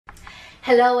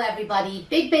Hello everybody,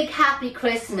 big happy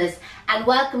Christmas and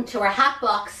welcome to our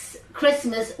Hatbox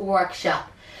Christmas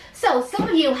workshop. So some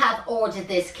of you have ordered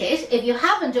this kit. If you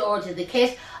haven't ordered the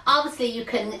kit, obviously you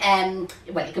can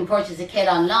you can purchase a kit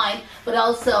online, but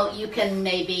also you can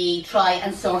maybe try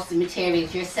and source the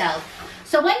materials yourself.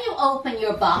 So when you open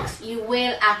your box, you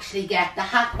will actually get the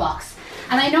Hatbox.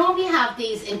 And I normally have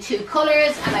these in two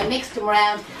colours and I mixed them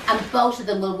around and both of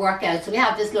them will work out. So we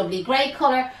have this lovely grey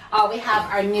colour or we have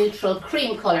our neutral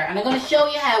cream colour. And I'm going to show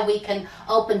you how we can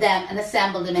open them and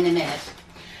assemble them in a minute.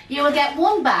 You will get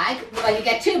one bag, well you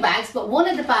get two bags, but one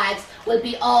of the bags will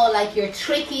be all like your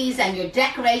trickies and your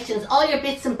decorations, all your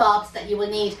bits and bobs that you will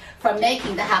need for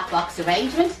making the Hatbox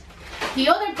arrangement. The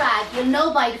other bag, you'll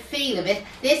know by the feel of it,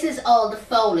 this is all the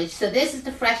foliage. So this is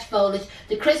the fresh foliage,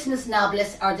 the Christmas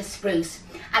Nobilis or the spruce.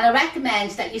 And I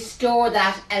recommend that you store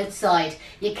that outside.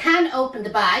 You can open the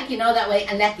bag, you know, that way,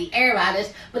 and let the air at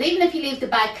it. But even if you leave the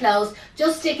bag closed,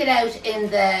 just stick it out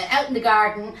in the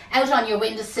garden, out on your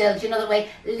windowsill, you know, that way,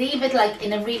 leave it like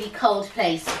in a really cold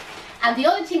place. And the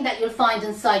other thing that you'll find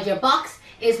inside your box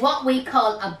is what we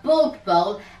call a bulb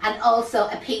bowl and also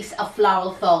a piece of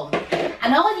floral foam.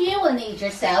 And all you will need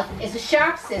yourself is a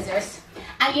sharp scissors,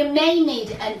 and you may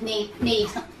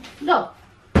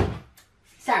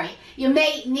you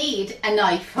may need a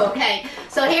knife, okay?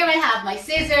 So here I have my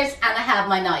scissors and I have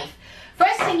my knife.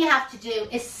 First thing you have to do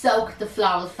is soak the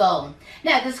floral foam.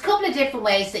 Now there's a couple of different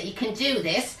ways that you can do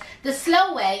this. The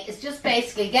slow way is just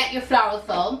basically get your floral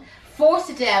foam, force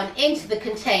it down into the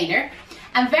container,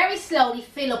 and very slowly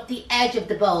fill up the edge of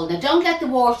the bowl. Now don't let the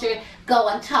water go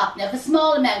on top. Now if a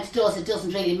small amount does, it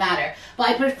doesn't really matter. But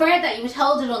I prefer that you would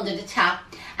hold it under the tap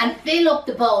and fill up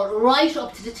the bowl right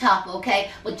up to the top,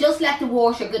 okay? But just let the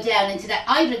water go down into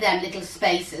either of them little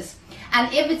spaces.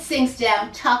 And if it sinks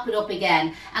down, top it up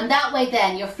again. And that way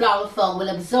then your floral foam will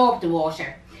absorb the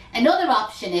water. Another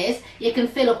option is you can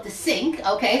fill up the sink,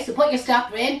 okay? So put your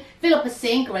stopper in, fill up a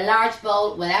sink or a large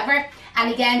bowl, whatever.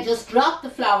 And again, just drop the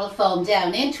floral foam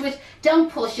down into it.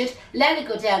 Don't push it, let it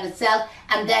go down itself,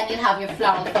 and then you'll have your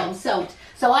floral foam soaked.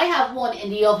 So I have one in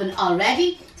the oven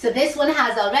already. So this one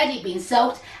has already been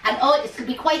soaked, and it's going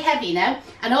to be quite heavy now.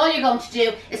 And all you're going to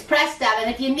do is press that,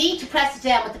 and if you need to press it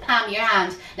down with the palm of your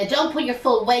hand, now don't put your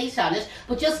full weight on it,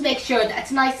 but just make sure that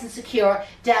it's nice and secure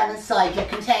down inside your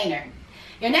container.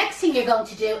 Your next thing you're going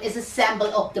to do is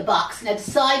assemble up the box. Now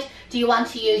decide, do you want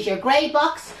to use your grey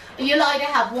box, or you'll either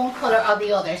have one colour or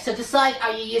the other. So decide,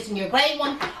 are you using your grey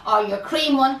one or your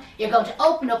cream one? You're going to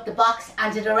open up the box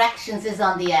and the directions is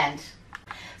on the end.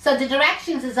 So the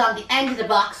directions is on the end of the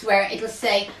box where it'll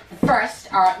say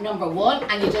first or number one,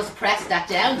 and you just press that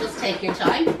down, just take your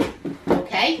time.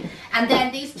 Okay, and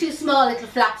then these two small little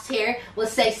flaps here will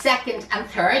say second and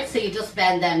third, so you just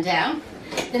bend them down.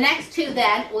 The next two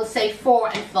then will say 4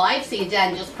 and 5, so you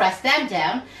then just press them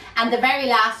down. And the very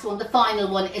last one, the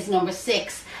final one, is number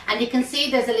 6. And you can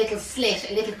see there's a little slit,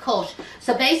 a little cut.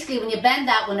 So basically when you bend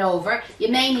that one over, you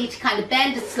may need to kind of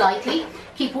bend it slightly.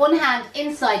 Keep one hand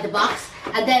inside the box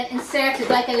and then insert it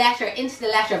like a letter into the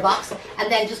letter box, and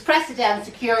then just press it down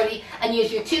securely and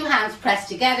use your two hands pressed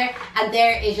together, and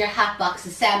there is your Hatbox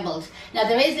assembled. Now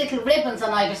there is little ribbons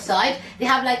on either side. They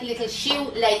have like little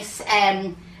shoelace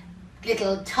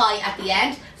little tie at the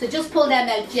end, so just pull them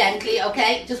out gently,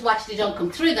 okay? Just watch they don't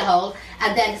come through the hole,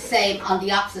 and then the same on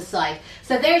the opposite side.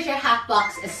 So there's your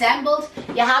Hatbox assembled.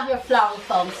 You have your floral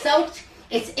foam soaked,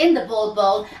 it's in the bulb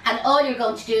bowl, and all you're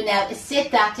going to do now is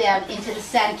sit that down into the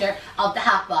centre of the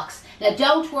Hatbox. Now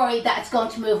don't worry that it's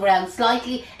going to move around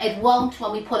slightly, it won't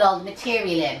when we put all the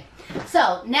material in.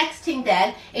 So next thing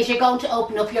then is you're going to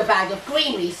open up your bag of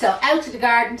greenery. So out to the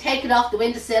garden, take it off the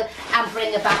windowsill and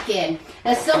bring it back in.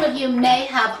 Now some of you may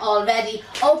have already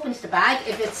opened the bag.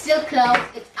 If it's still closed,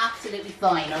 it's absolutely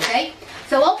fine, okay?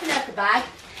 So open up the bag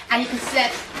and you can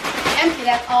empty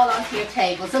that all onto your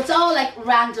table. So it's all like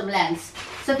random lengths.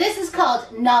 So this is called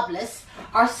Nobilis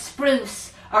or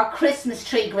spruce or Christmas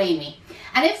tree greenery.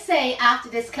 And if, say, after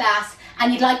this class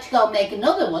and you'd like to go make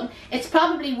another one, it's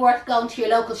probably worth going to your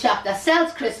local shop that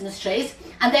sells Christmas trees,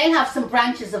 and they'll have some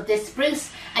branches of this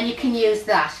spruce and you can use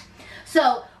that.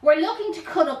 So we're looking to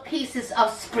cut up pieces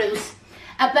of spruce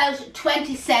about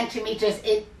 20 centimetres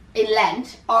in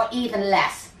length or even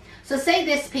less. So say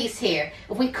this piece here,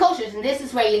 if we cut it, and this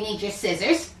is where you need your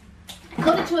scissors,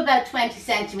 cut it to about 20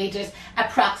 centimetres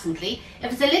approximately.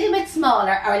 If it's a little bit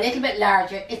smaller or a little bit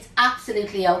larger, it's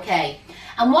absolutely okay.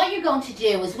 And what you're going to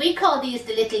do is, we call these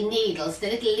the little needles, the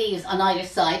little leaves on either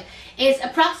side, is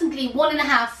approximately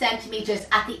 1.5 centimetres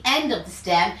at the end of the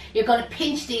stem. You're going to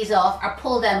pinch these off or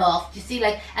pull them off. You see,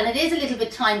 like, and it is a little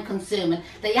bit time consuming,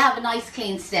 that you have a nice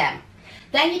clean stem.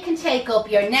 Then you can take up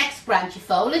your next branch of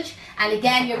foliage, and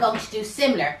again you're going to do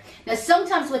similar. Now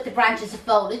sometimes with the branches of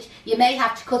foliage you may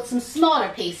have to cut some smaller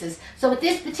pieces. So with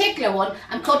this particular one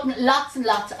I'm cutting lots and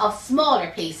lots of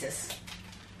smaller pieces.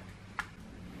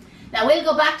 Now we'll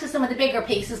go back to some of the bigger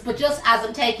pieces, but just as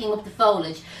I'm taking up the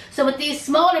foliage. So with these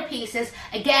smaller pieces,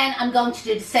 again I'm going to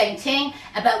do the same thing.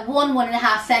 About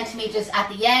 1–1.5 centimetres at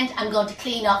the end, I'm going to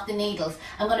clean off the needles.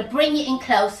 I'm going to bring you in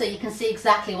close so you can see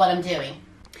exactly what I'm doing.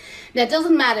 Now it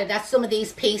doesn't matter that some of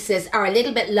these pieces are a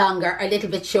little bit longer or a little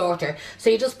bit shorter. So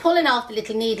you're just pulling off the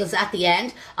little needles at the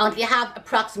end until you have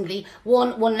approximately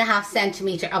 1–1.5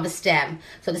 centimetre of a stem.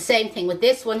 So the same thing with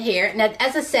this one here. Now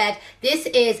as I said, this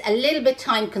is a little bit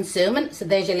time consuming. So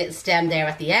there's your little stem there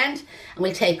at the end. And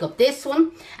we'll take up this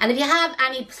one. And if you have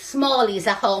any smallies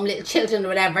at home, little children or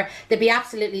whatever, they'd be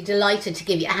absolutely delighted to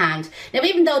give you a hand. Now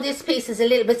even though this piece is a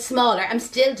little bit smaller, I'm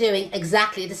still doing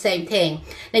exactly the same thing.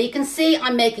 Now you can see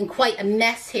I'm making quite a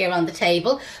mess here on the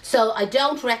table, so I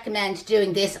don't recommend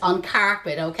doing this on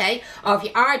carpet, okay? Or if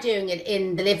you are doing it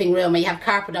in the living room or you have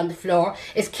carpet on the floor,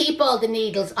 is keep all the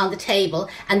needles on the table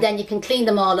and then you can clean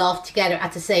them all off together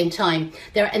at the same time.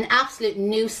 They're an absolute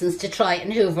nuisance to try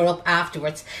and hoover up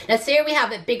afterwards. Now so here we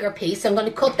have a bigger piece, so I'm going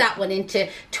to cut that one into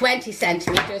 20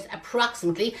 centimetres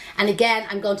approximately, and again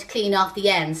I'm going to clean off the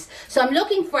ends. So I'm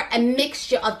looking for a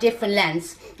mixture of different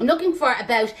lengths. I'm looking for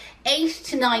about 8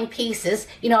 to 9 pieces,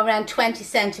 you know, around 20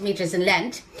 centimetres in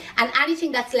length, and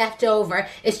anything that's left over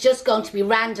is just going to be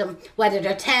random, whether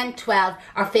they're 10, 12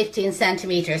 or 15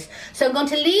 centimetres. So I'm going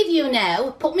to leave you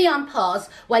now, put me on pause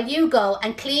while you go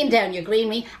and clean down your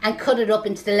greenery and cut it up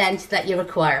into the length that you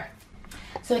require.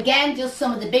 So again, just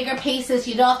some of the bigger pieces.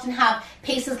 You'd often have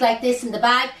pieces like this in the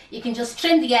bag. You can just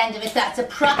trim the end of it. That's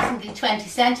approximately 20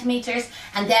 centimetres,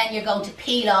 and then you're going to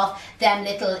peel off them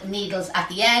little needles at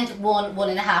the end,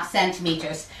 1–1.5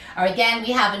 centimetres. Or again,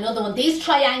 we have another one. These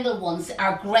triangle ones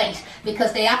are great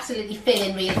because they absolutely fill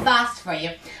in real fast for you.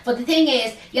 But the thing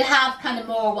is, you'll have kind of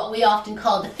more what we often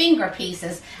call the finger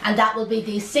pieces, and that will be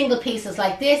these single pieces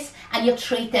like this, and you'll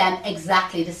treat them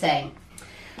exactly the same.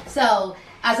 So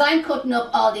as I'm cutting up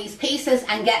all these pieces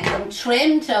and getting them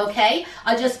trimmed, okay,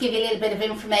 I'll just give you a little bit of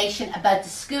information about the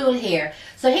school here.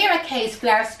 So here at Kay's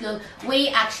Flower School, we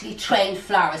actually train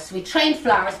florists. We train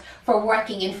florists for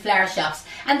working in flower shops.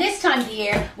 And this time of the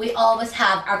year, we always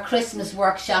have our Christmas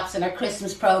workshops and our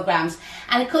Christmas programs.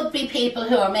 And it could be people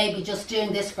who are maybe just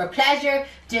doing this for pleasure,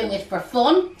 doing it for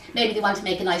fun. Maybe they want to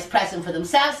make a nice present for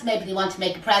themselves. Maybe they want to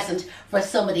make a present for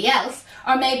somebody else.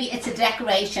 Or maybe it's a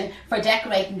decoration for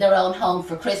decorating their own home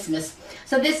for Christmas.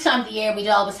 So this time of the year, we'd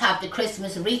always have the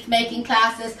Christmas wreath making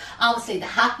classes, obviously the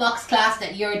Hatbox class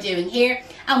that you're doing here,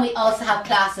 and we also have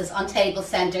classes on table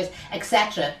centres,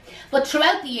 etc. But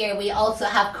throughout the year, we also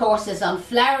have courses on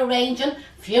flower arranging,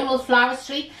 funeral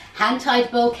floristry,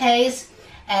 hand-tied bouquets,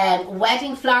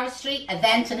 wedding floristry,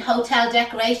 event and hotel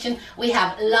decoration. We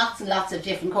have lots and lots of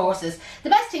different courses. The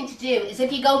best thing to do is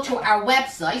if you go to our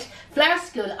website,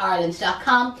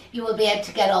 flowerschoolireland.com, you will be able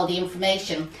to get all the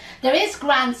information. There is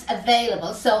grants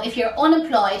available, so if you're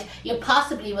unemployed, you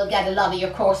possibly will get a lot of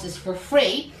your courses for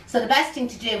free. So the best thing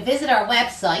to do, visit our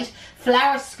website,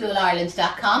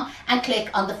 flowerschoolireland.com, and click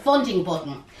on the funding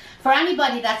button. For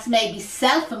anybody that's maybe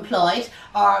self-employed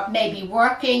or maybe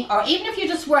working, or even if you're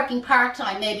just working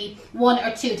part-time, maybe 1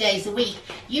 or 2 days a week,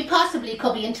 you possibly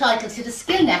could be entitled to the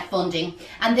SkillNet funding,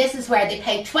 and this is where they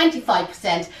pay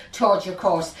 25% towards your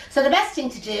course. So the best thing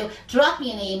to do, drop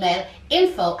me an email,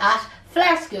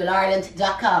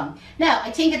 info@flowerschoolireland.com. Now,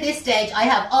 I think at this stage I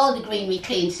have all the greenery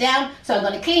cleaned down, so I'm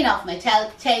going to clean off my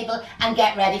table and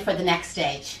get ready for the next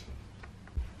stage.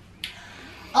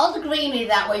 All the greenery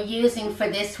that we're using for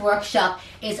this workshop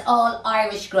is all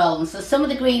Irish grown. So some of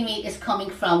the greenery is coming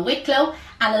from Wicklow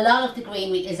and a lot of the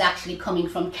greenery is actually coming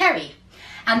from Kerry.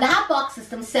 And the hat boxes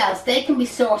themselves, they can be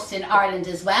sourced in Ireland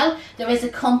as well. There is a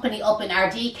company up in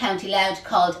Ardee, County Louth,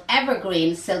 called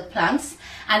Evergreen Silk Plants.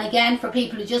 And again, for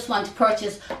people who just want to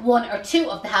purchase 1 or 2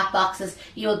 of the hat boxes,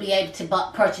 you will be able to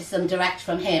purchase them direct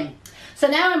from him. So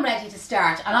now I'm ready to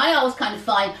start, and I always kind of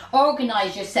find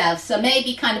organise yourself. So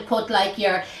maybe kind of put like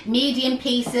your medium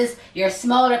pieces, your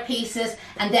smaller pieces,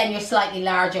 and then your slightly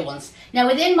larger ones. Now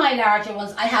within my larger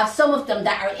ones, I have some of them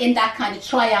that are in that kind of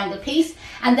triangle piece,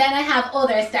 and then I have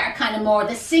others that are kind of more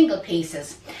the single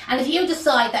pieces. And if you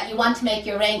decide that you want to make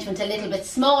your arrangement a little bit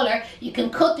smaller, you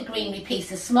can cut the greenery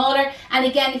pieces smaller, and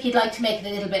again, if you'd like to make it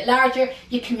a little bit larger,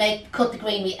 you can cut the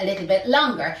greenery a little bit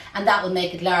longer, and that will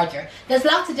make it larger. There's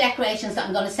lots of decorations that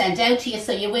I'm going to send out to you,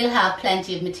 so you will have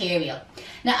plenty of material.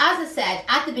 Now, as I said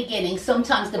at the beginning,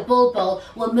 sometimes the bulb bowl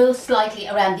will move slightly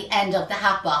around the end of the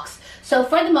hat box. So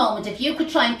for the moment, if you could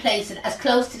try and place it as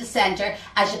close to the centre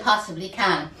as you possibly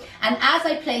can. And as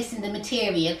I place in the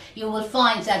material, you will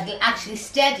find that it'll actually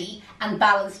steady and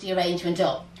balance the arrangement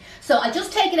up. So I'll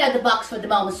just take it out of the box for the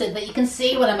moment so that you can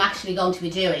see what I'm actually going to be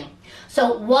doing.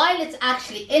 So while it's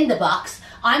actually in the box,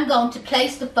 I'm going to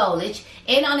place the foliage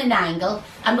in on an angle.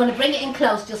 I'm going to bring it in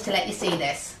close just to let you see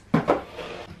this.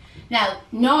 Now,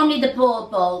 normally the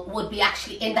bulb bowl would be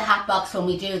actually in the Hatbox when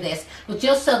we do this, but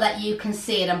just so that you can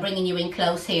see it, I'm bringing you in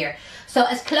close here. So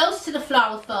as close to the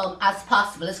floral foam as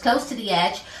possible, as close to the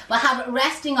edge, but have it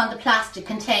resting on the plastic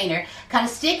container, kind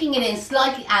of sticking it in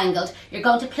slightly angled. You're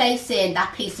going to place in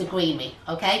that piece of greenery,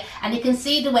 okay? And you can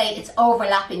see the way it's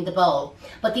overlapping the bowl.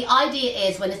 But the idea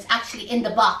is when it's actually in the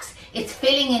box, it's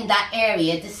filling in that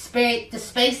area, the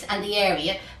space and the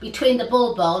area between the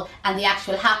bulb bowl and the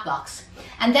actual Hatbox.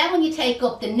 And then when you take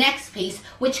up the next piece,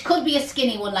 which could be a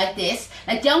skinny one like this,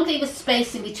 like don't leave a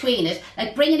space in between it,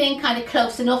 like bring it in kind of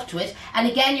close enough to it, and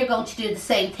again you're going to do the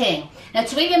same thing. Now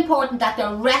it's really important that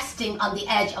they're resting on the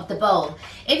edge of the bowl.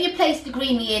 If you place the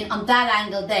greenery in on that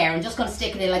angle there, I'm just going to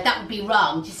stick it in like that would be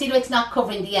wrong. Do you see that it's not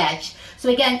covering the edge? So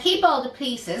again, keep all the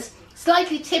pieces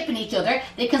slightly tipping each other.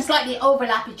 They can slightly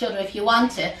overlap each other if you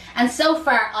want to. And so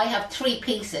far I have 3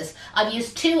 pieces. I've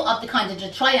used 2 of the kind of the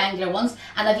triangular ones,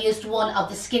 and I've used 1 of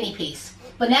the skinny piece.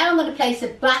 But now I'm going to place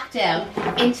it back down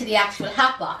into the actual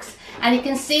Hatbox. And you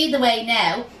can see the way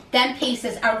now them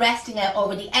pieces are resting out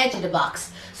over the edge of the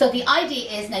box. So the idea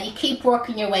is now you keep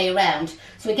working your way around.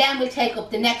 So again, we'll take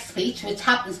up the next piece, which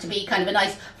happens to be kind of a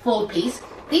nice full piece.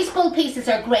 These full pieces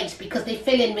are great because they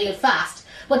fill in real fast.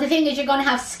 But the thing is, you're going to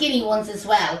have skinny ones as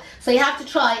well. So you have to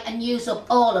try and use up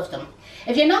all of them.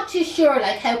 If you're not too sure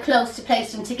like how close to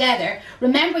place them together,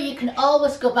 remember you can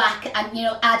always go back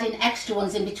and add in extra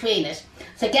ones in between it.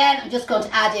 So again, I'm just going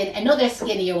to add in another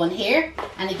skinnier one here.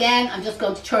 And again, I'm just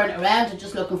going to turn it around and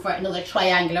just looking for another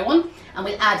triangular one. And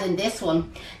we'll add in this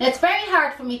one. Now it's very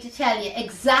hard for me to tell you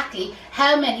exactly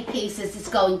how many pieces it's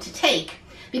going to take.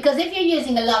 Because if you're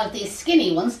using a lot of these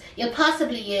skinny ones, you'll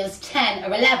possibly use 10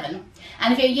 or 11.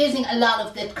 And if you're using a lot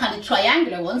of the kind of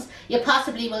triangular ones, you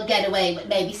possibly will get away with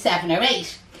maybe 7 or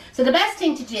 8. So the best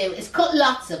thing to do is cut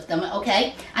lots of them,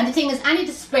 okay? And the thing is, any of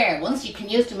the spare ones, you can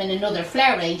use them in another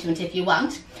flower arrangement if you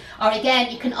want. Or again,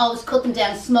 you can always cut them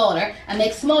down smaller and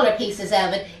make smaller pieces out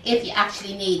of it if you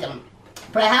actually need them.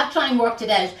 But I have tried and worked it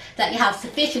out that you have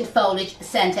sufficient foliage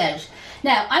sent out.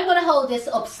 Now, I'm going to hold this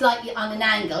up slightly on an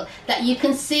angle that you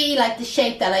can see like the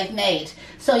shape that I've made.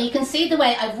 So you can see the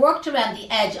way I've worked around the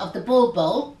edge of the bulb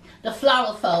bowl, the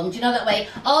floral foam. Do you know that way?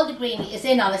 All the greenery is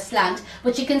in on a slant,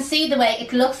 but you can see the way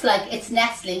it looks like it's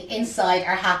nestling inside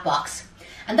our Hatbox.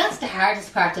 And that's the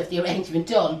hardest part of the arrangement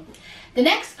done. The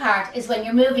next part is when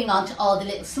you're moving on to all the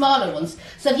little smaller ones.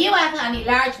 So if you have any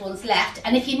large ones left,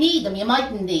 and if you need them, you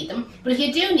mightn't need them, but if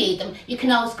you do need them, you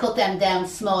can always cut them down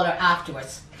smaller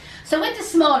afterwards. So with the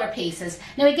smaller pieces,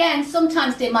 now again,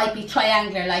 sometimes they might be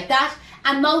triangular like that,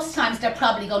 and most times they're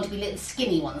probably going to be little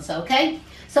skinny ones, okay?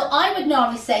 So I would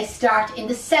normally say start in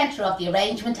the centre of the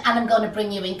arrangement, and I'm going to bring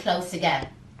you in close again.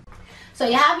 So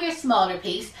you have your smaller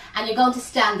piece, and you're going to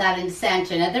stand that in the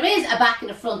centre. Now there is a back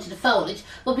and a front to the foliage,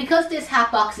 but because this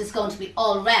Hatbox is going to be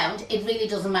all round, it really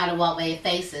doesn't matter what way it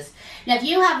faces. Now if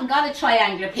you haven't got a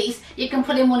triangular piece, you can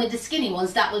put in one of the skinny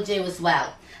ones, that will do as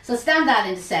well. So stand that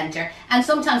in the centre, and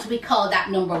sometimes we call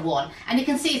that number 1. And you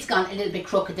can see it's gone a little bit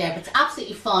crooked there, but it's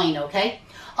absolutely fine, okay?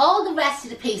 All the rest of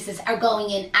the pieces are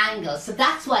going in angles, so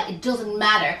that's why it doesn't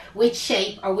matter which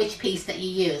shape or which piece that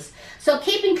you use. So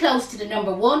keeping close to the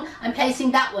number 1, I'm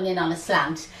placing that one in on a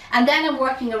slant. And then I'm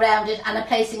working around it and I'm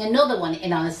placing another one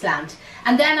in on a slant.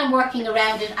 And then I'm working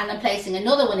around it and I'm placing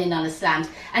another one in on a slant.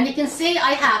 And you can see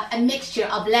I have a mixture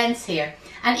of lengths here.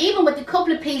 And even with the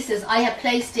couple of pieces I have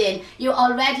placed in, you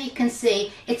already can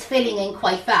see it's filling in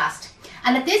quite fast.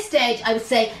 And at this stage, I would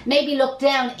say maybe look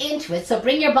down into it. So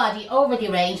bring your body over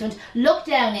the arrangement, look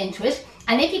down into it.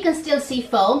 And if you can still see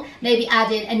foam, maybe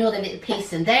add in another little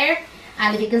piece in there.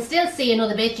 And if you can still see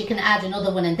another bit, you can add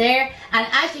another one in there. And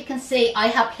as you can see, I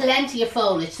have plenty of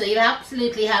foliage. So you'll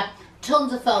absolutely have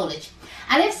tons of foliage.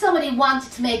 And if somebody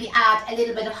wanted to maybe add a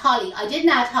little bit of holly, I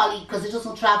didn't add holly because it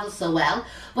doesn't travel so well.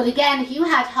 But again, if you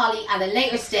had holly at a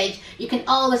later stage, you can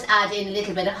always add in a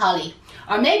little bit of holly.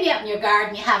 Or maybe out in your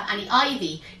garden you have any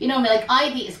ivy. You know, like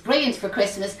ivy is brilliant for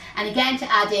Christmas, and again to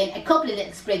add in a couple of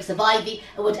little sprigs of ivy,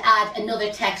 it would add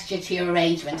another texture to your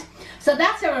arrangement. So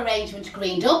that's our arrangement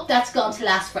greened up. That's going to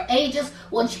last for ages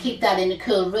once you keep that in a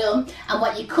cool room. And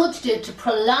what you could do to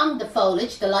prolong the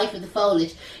foliage, the life of the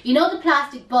foliage, you know the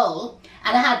plastic bowl,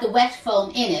 and I had the wet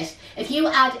foam in it, if you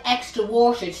add extra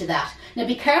water to that. Now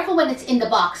be careful when it's in the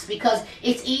box because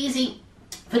it's easy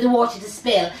for the water to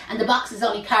spill, and the box is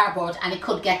only cardboard and it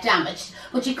could get damaged.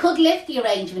 But you could lift the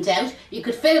arrangement out, you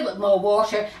could fill it with more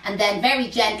water, and then very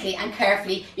gently and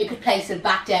carefully you could place it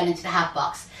back down into the hat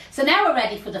box. So now we're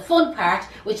ready for the fun part,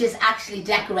 which is actually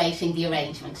decorating the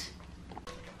arrangement.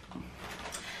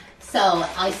 So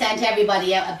I sent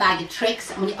everybody out a bag of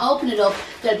tricks, and when you open it up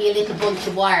there'll be a little bunch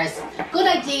of wires. Good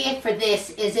idea for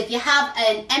this is if you have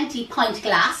an empty pint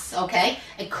glass, okay,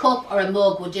 a cup or a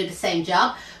mug would do the same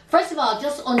job. First of all,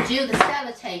 just undo the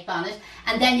sellotape on it,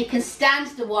 and then you can stand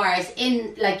the wires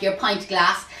in like your pint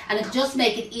glass, and it'll just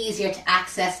make it easier to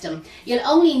access them. You'll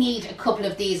only need a couple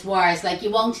of these wires, like you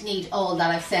won't need all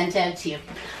that I've sent out to you.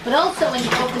 But also when you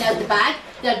open out the bag,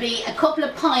 there'll be a couple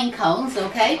of pine cones,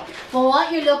 okay? But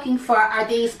what you're looking for are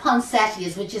these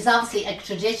poinsettias, which is obviously a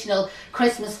traditional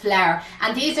Christmas flower.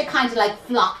 And these are kind of like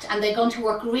flocked, and they're going to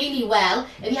work really well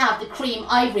if you have the cream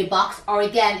ivory box, or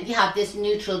again, if you have this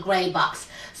neutral grey box.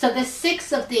 So there's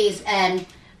 6 of these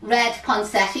red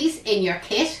poinsettias in your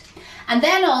kit. And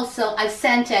then also I've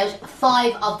sent out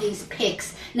 5 of these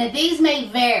picks. Now these may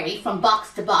vary from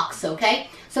box to box, okay?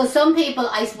 So some people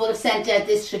I would have sent out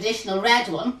this traditional red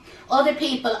one. Other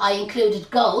people I included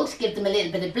gold to give them a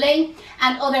little bit of bling.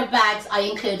 And other bags I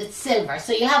included silver.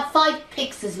 So you have 5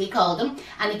 picks, as we call them.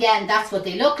 And again, that's what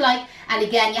they look like. And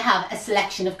again, you have a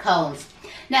selection of cones.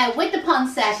 Now with the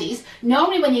poinsettias,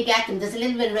 normally when you get them there's a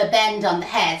little bit of a bend on the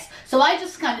heads. So I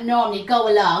just kind of normally go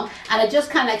along and I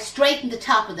just kind of like straighten the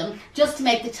top of them just to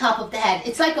make the top of the head.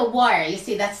 It's like a wire, you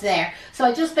see that's there. So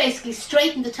I just basically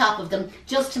straighten the top of them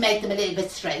just to make them a little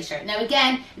bit straighter. Now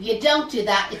again, if you don't do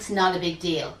that, it's not a big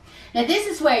deal. Now this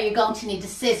is where you're going to need the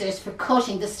scissors for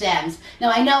cutting the stems. Now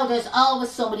I know there's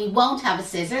always somebody who won't have a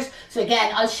scissors, so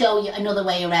again I'll show you another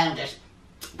way around it.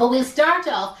 But we'll start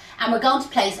off and we're going to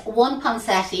place 1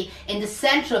 poinsettia in the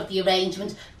centre of the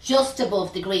arrangement just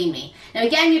above the greenery. Now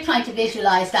again, you're trying to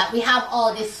visualise that we have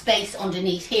all this space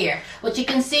underneath here, but you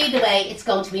can see the way it's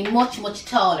going to be much, much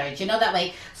taller, do you know that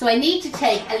way? So I need to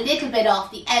take a little bit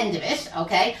off the end of it,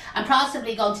 okay? I'm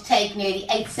possibly going to take nearly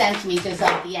 8 centimetres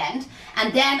off the end,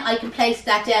 and then I can place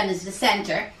that down as the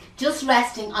centre, just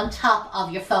resting on top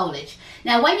of your foliage.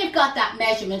 Now when you've got that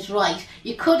measurement right,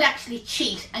 you could actually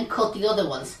cheat and cut the other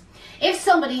ones. If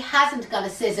somebody hasn't got a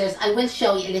scissors, I will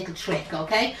show you a little trick,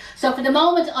 okay? So for the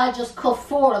moment, I'll just cut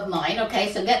 4 of mine,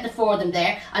 okay? So get the 4 of them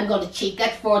there. I'm going to cheat,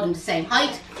 get 4 of them the same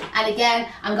height. And again,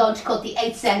 I'm going to cut the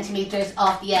 8 centimetres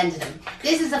off the end of them.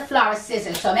 This is a florist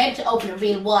scissors, so I'm able to open it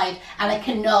real wide and I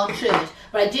can gnaw through it.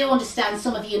 But I do understand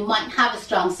some of you mightn't have a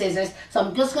strong scissors, so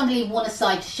I'm just going to leave one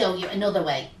aside to show you another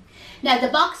way. Now the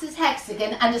box is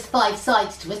hexagon and there's 5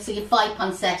 sides to it, so you have 5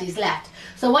 poinsettias left.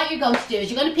 So what you're going to do is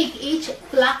you're going to pick each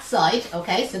flat side,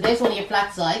 okay, so there's one of your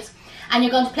flat sides, and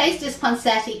you're going to place this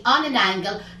poinsettia on an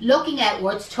angle looking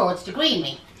outwards towards the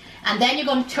greenery. And then you're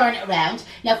going to turn it around.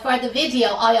 Now for the video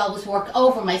I always work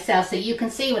over myself so you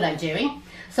can see what I'm doing.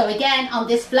 So again, on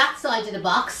this flat side of the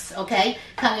box, okay,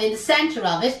 kind of in the centre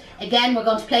of it, again we're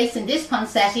going to place in this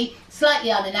poinsettia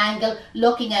slightly on an angle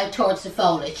looking out towards the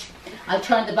foliage. I'll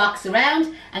turn the box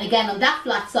around, and again on that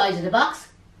flat side of the box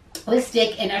we'll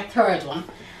stick in our 3rd one,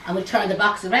 and we'll turn the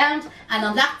box around, and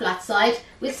on that flat side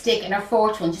we'll stick in our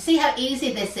 4th one. Do you see how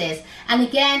easy this is? And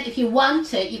again, if you want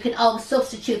to, you can always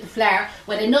substitute the flower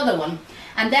with another one.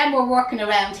 And then we're working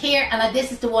around here, and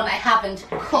this is the one I haven't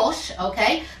cut,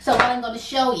 okay? So what I'm going to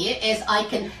show you is I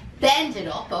can bend it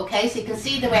up, okay? So you can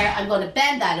see the way I'm going to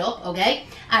bend that up, okay?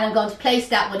 And I'm going to place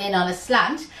that one in on a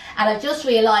slant. And I've just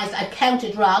realised I've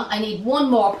counted wrong. I need 1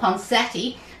 more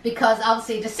poinsettia, because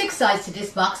obviously there's 6 sides to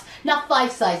this box, not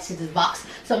 5 sides to this box.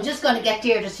 So I'm just going to get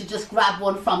Deirdre to just grab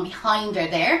one from behind her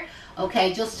there,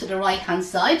 okay, just to the right hand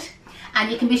side.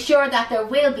 And you can be sure that there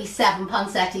will be 7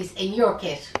 poinsettias in your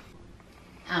kit.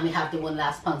 And we have the 1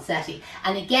 last poinsettia.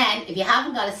 And again, if you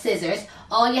haven't got a scissors,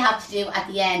 all you have to do at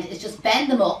the end is just bend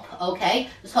them up, okay?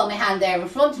 Just hold my hand there in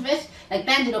front of it, like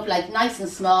bend it up like nice and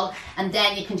small, and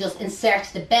then you can just insert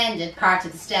the bended part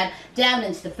of the stem down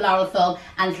into the floral foam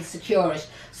and it'll secure it.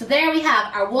 So there we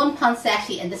have our 1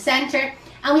 poinsettia in the centre,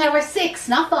 and we have our 6,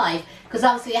 not 5, because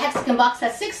obviously a hexagon box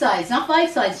has 6 sides, not 5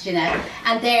 sides, Janette.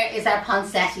 And there is our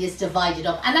poinsettias divided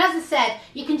up. And as I said,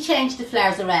 you can change the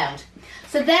flowers around.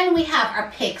 So then we have our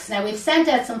picks. Now we've sent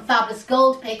out some fabulous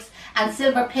gold picks and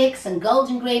silver picks and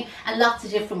golden green and lots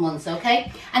of different ones,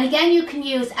 okay? And again, you can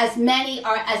use as many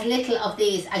or as little of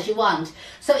these as you want.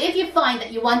 So if you find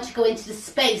that you want to go into the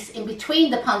space in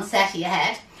between the poinsettia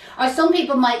head, or some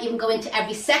people might even go into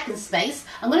every second space.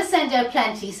 I'm going to send out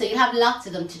plenty so you have lots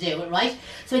of them to do it, right?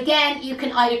 So again, you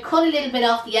can either cut a little bit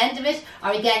off the end of it,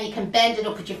 or again you can bend it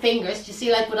up with your fingers. Do you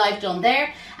see like what I've done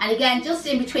there? And again, just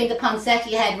in between the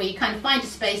poinsettia head where you kind of find a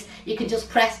space, you can just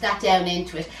press that down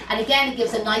into it. And again, it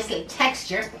gives a nice little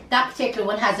texture. That particular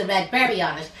one has a red berry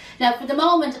on it. Now for the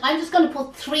moment, I'm just going to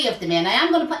put 3 of them in. I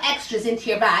am going to put extras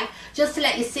into your bag just to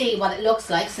let you see what it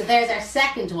looks like. So there's our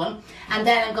second one, and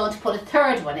then I'm going to put a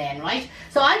third one in, right?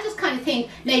 So I just kind of think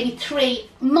maybe 3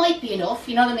 might be enough,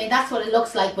 you know what I mean? That's what it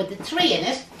looks like with the 3 in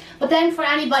it. But then for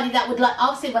anybody that would like,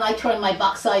 obviously when I turn my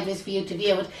box sideways for you to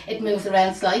view it, it moves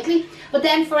around slightly. But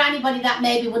then for anybody that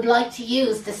maybe would like to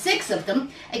use the 6 of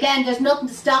them, again, there's nothing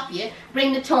to stop you.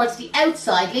 Bring it towards the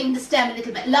outside, leaving the stem a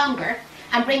little bit longer,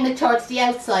 and bring it towards the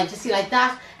outside, just see like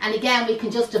that. And again, we can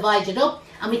just divide it up,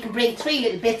 and we can bring 3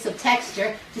 little bits of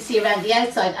texture to see around the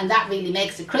outside, and that really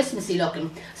makes it Christmassy looking.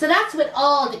 So that's with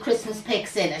all the Christmas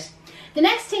picks in it. The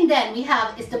next thing then we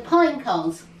have is the pine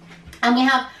cones. And we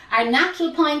have our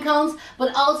natural pine cones,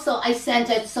 but also I sent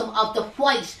out some of the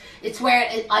white. It's where,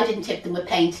 I didn't tip them with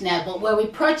paint now, but where we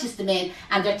purchased them in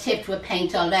and they're tipped with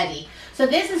paint already. So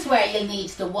this is where you'll need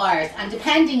the wires, and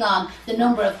depending on the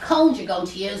number of cones you're going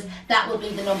to use, that will be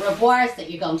the number of wires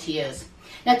that you're going to use.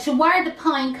 Now to wire the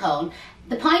pine cone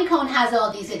has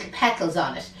all these little petals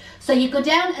on it. So you go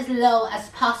down as low as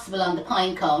possible on the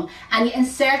pine cone and you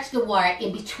insert the wire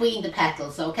in between the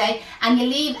petals, okay? And you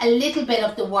leave a little bit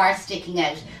of the wire sticking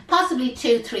out, possibly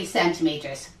 2-3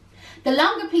 centimeters. The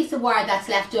longer piece of wire that's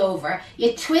left over,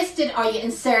 you twist it or you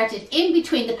insert it in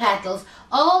between the petals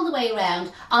all the way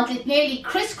around until it nearly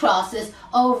crisscrosses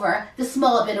over the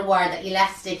small bit of wire that you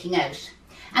left sticking out.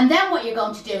 And then what you're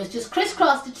going to do is just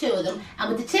crisscross the 2 of them, and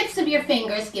with the tips of your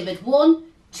fingers give it 1,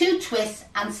 2 twists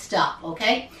and stop,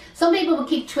 okay? Some people will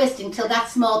keep twisting till that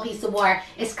small piece of wire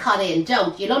is cut in.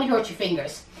 Don't, you'll only hurt your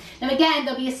fingers. Now again,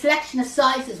 there'll be a selection of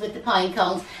sizes with the pine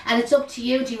cones, and it's up to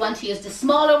you. Do you want to use the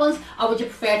smaller ones, or would you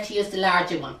prefer to use the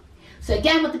larger one? So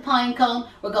again, with the pine cone,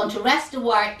 we're going to rest the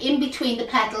wire in between the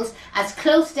petals as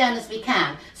close down as we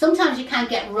can. Sometimes you can't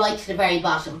get right to the very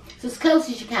bottom, so as close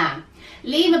as you can.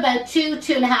 Leave about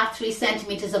 2-2.5, 3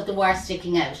 centimeters of the wire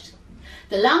sticking out.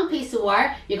 The long piece of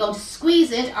wire, you're going to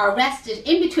squeeze it or rest it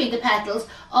in between the petals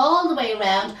all the way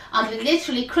around until it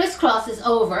literally crisscrosses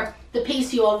over the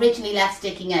piece you originally left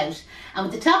sticking out. And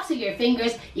with the tops of your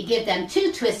fingers, you give them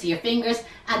 2 twists of your fingers,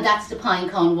 and that's the pine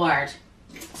cone wired.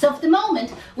 So for the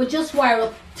moment, we'll just wire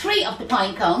up 3 of the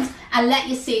pine cones and let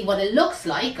you see what it looks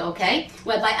like, okay?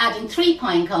 Well, by adding 3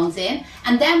 pine cones in,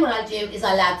 and then what I'll do is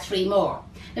I'll add 3 more.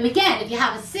 Now again, if you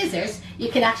have a scissors, you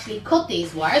can actually cut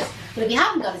these wires, but if you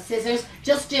haven't got a scissors,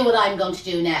 just do what I'm going to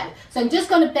do now. So I'm just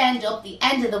going to bend up the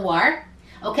end of the wire,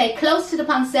 okay, close to the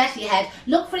poinsettia head.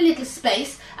 Look for a little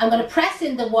space. I'm going to press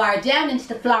in the wire down into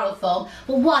the floral foam,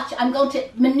 but watch, I'm going to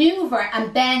maneuver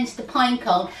and bend the pine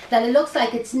cone that it looks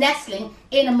like it's nestling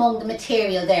in among the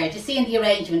material there. Do you see in the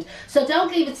arrangement? So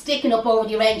don't leave it sticking up over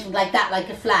the arrangement like that, like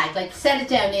a flag, like set it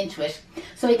down into it.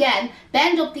 So again,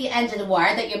 bend up the end of the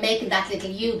wire that you're making that little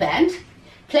U bend.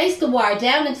 Place the wire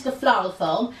down into the floral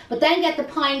foam, but then get the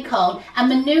pine cone and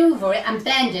maneuver it and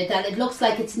bend it that it looks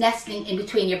like it's nestling in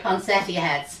between your poinsettia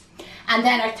heads. And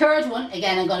then our third one,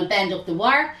 again, I'm going to bend up the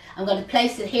wire. I'm going to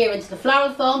place it here into the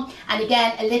floral foam, and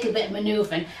again, a little bit of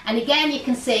manoeuvring. And again, you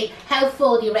can see how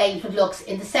full the arrangement looks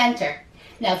in the centre.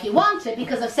 Now, if you want to,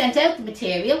 because I've sent out the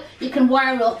material, you can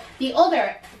wire up the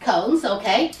other cones,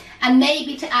 okay? And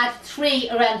maybe to add 3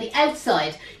 around the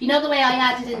outside. You know the way I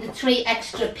added in the 3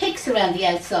 extra picks around the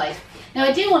outside. Now,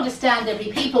 I do understand there'll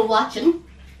be people watching,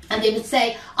 and they would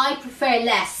say, I prefer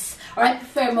less, or I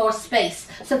prefer more space.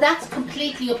 So that's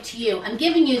completely up to you. I'm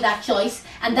giving you that choice,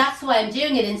 and that's why I'm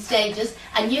doing it in stages,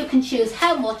 and you can choose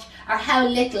how much or how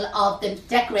little of the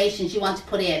decorations you want to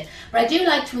put in. But I do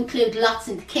like to include lots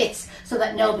in the kits so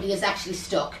that nobody is actually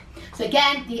stuck. So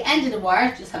again, the end of the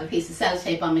wire, just have a piece of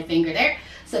sellotape on my finger there.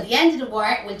 So the end of the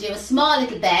wire, we'll do a small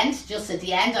little bend just at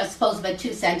the end, I suppose about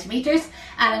 2 centimeters,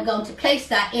 and I'm going to place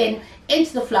that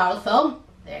into the floral foam.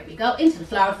 There we go, into the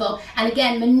floral foam, and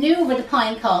again maneuver the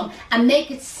pine cone and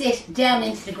make it sit down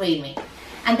into the greenery.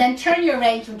 And then turn your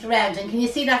arrangement around, and can you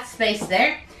see that space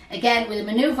there? Again, we'll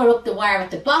maneuver up the wire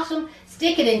at the bottom,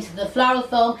 stick it into the floral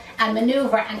foam, and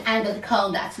maneuver and angle the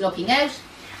cone that's looking out.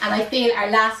 And I feel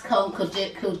our last cone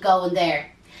could go in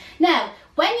there. Now,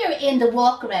 when you're in the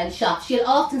walk around shops, you'll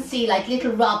often see like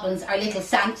little robins or little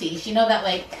Santies, you know that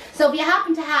way. So if you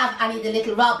happen to have any of the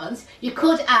little robins, you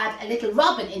could add a little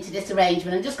robin into this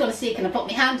arrangement. I'm just going to see, can I put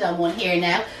my hand on one here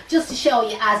now, just to show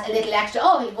you as a little extra.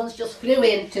 Oh, he once just flew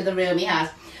into the room, he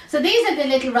has. So these are the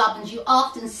little robins you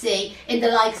often see in the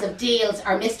likes of Deals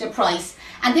or Mr. Price.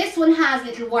 And this one has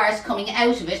little wires coming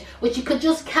out of it, which you could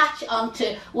just catch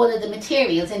onto one of the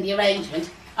materials in the arrangement.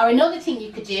 Or another thing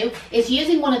you could do is,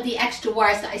 using one of the extra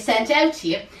wires that I sent out to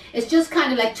you, is just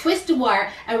kind of like twist a wire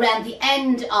around the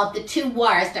end of the 2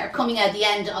 wires that are coming out the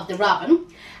end of the robin.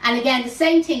 And again, the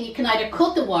same thing, you can either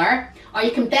cut the wire or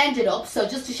you can bend it up. So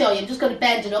just to show you, I'm just going to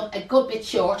bend it up a good bit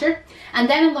shorter. And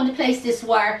then I'm going to place this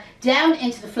wire down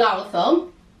into the floral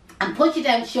foam and put it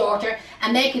down shorter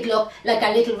and make it look like a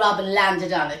little robin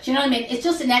landed on it. Do you know what I mean? It's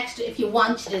just an extra. If you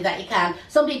want to do that, you can.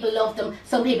 Some people love them,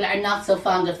 some people are not so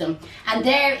fond of them. And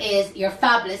there is your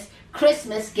fabulous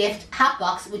Christmas gift hat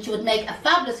box, which would make a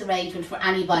fabulous arrangement for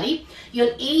anybody.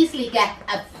 You'll easily get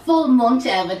a full month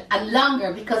out of it and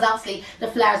longer, because obviously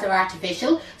the flowers are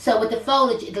artificial. So with the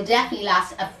foliage, it'll definitely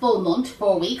last a full month,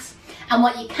 4 weeks. And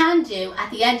what you can do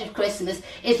at the end of Christmas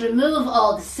is remove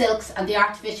all the silks and the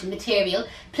artificial material,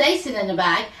 place it in a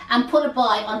bag and put it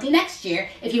by until next year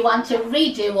if you want to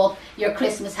redo up your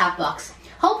Christmas hat box.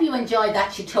 Hope you enjoyed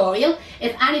that tutorial.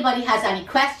 If anybody has any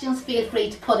questions, feel free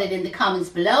to put it in the comments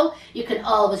below. You can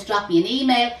always drop me an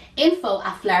email,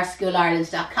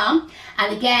 info@flowerschoolireland.com.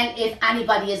 And again, if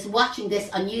anybody is watching this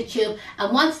on YouTube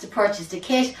and wants to purchase the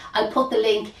kit, I'll put the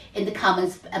link in the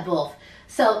comments above.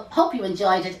 So, hope you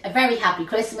enjoyed it. A very happy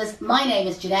Christmas. My name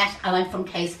is Janette and I'm from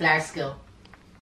Case Flower School.